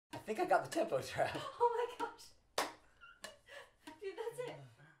think I got the tempo trap. Oh my gosh. Dude, that's it.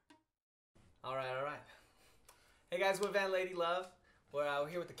 Alright. Hey guys, we're VanLadyLove. We're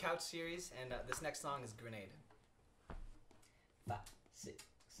here with the Couch series, and this next song is Grenade. 5, 6,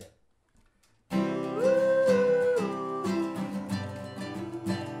 7.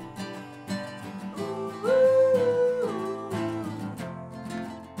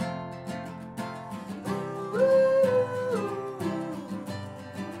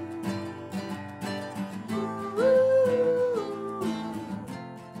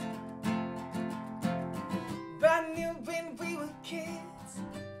 Brand new when we were kids,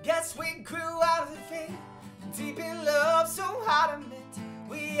 guess we grew out of it. Deep in love, so hard to admit.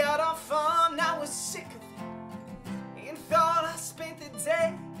 We had our fun, now we're sick of it. In thought I spent the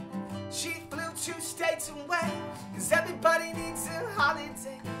day. She flew 2 states away. Cause everybody needs a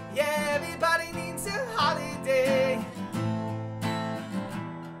holiday. Yeah, everybody needs a holiday.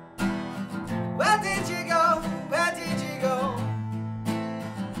 Where did you go? Where did you go?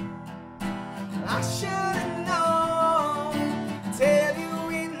 I should've known. Tell you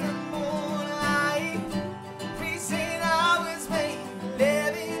in the moonlight. Reason I was made.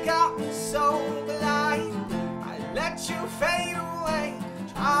 Living got me so blind. I let you fade away.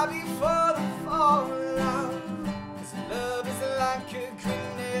 Try before the fallout. Cause love is like a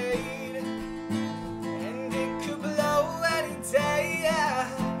grenade, and it could blow any day, yeah.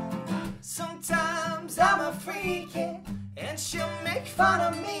 Sometimes I'm a freak, yeah, and she'll make fun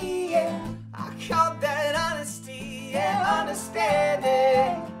of me, yeah. I call that honesty, yeah,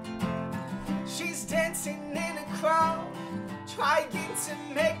 understanding. She's dancing in a crowd, trying to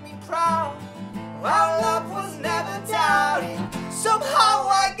make me proud. Our love was never doubted. Somehow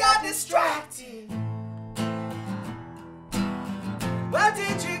I got distracted. Where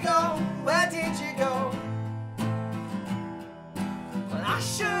did you go? Where did you go? Well, I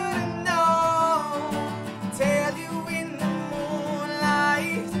should've known. Tell you in the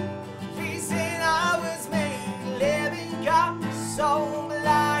moonlight. Reason I was made. Living got me so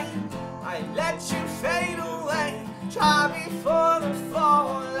blind. I let you fade away. Try before the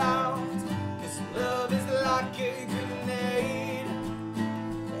fallout. Cause love is like a grenade,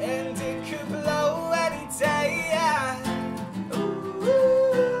 and it could blow any day, yeah.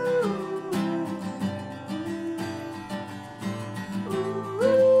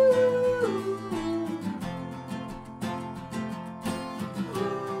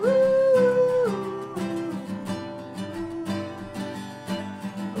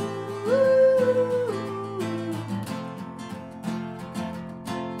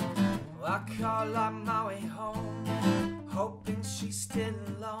 I call on my way home, hoping she's still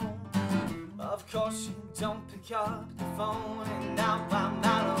alone. Of course she don't pick up the phone, and now I'm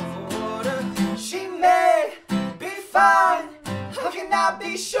out of order. She may be fine. How can I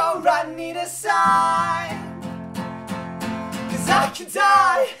be sure? I need a sign. Cause I could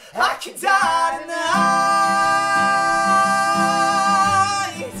die tonight.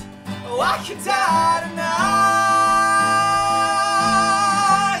 Oh, I could die tonight.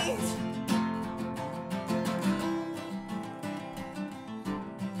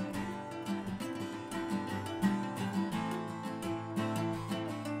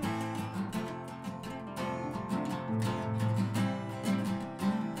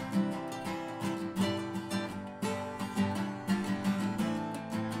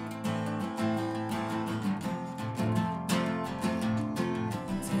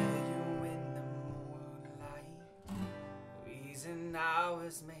 I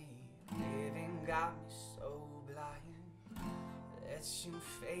was made, living got me so blind. Let you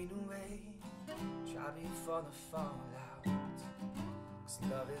fade away, try before the fallout. Cause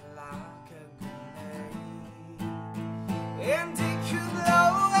love is like a grenade, and it could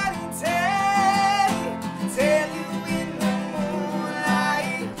blow any day. Tell you in the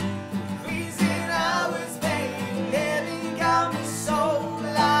moonlight, the reason I was made, living got me so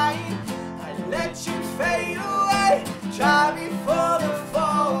blind. I let you fade away, try before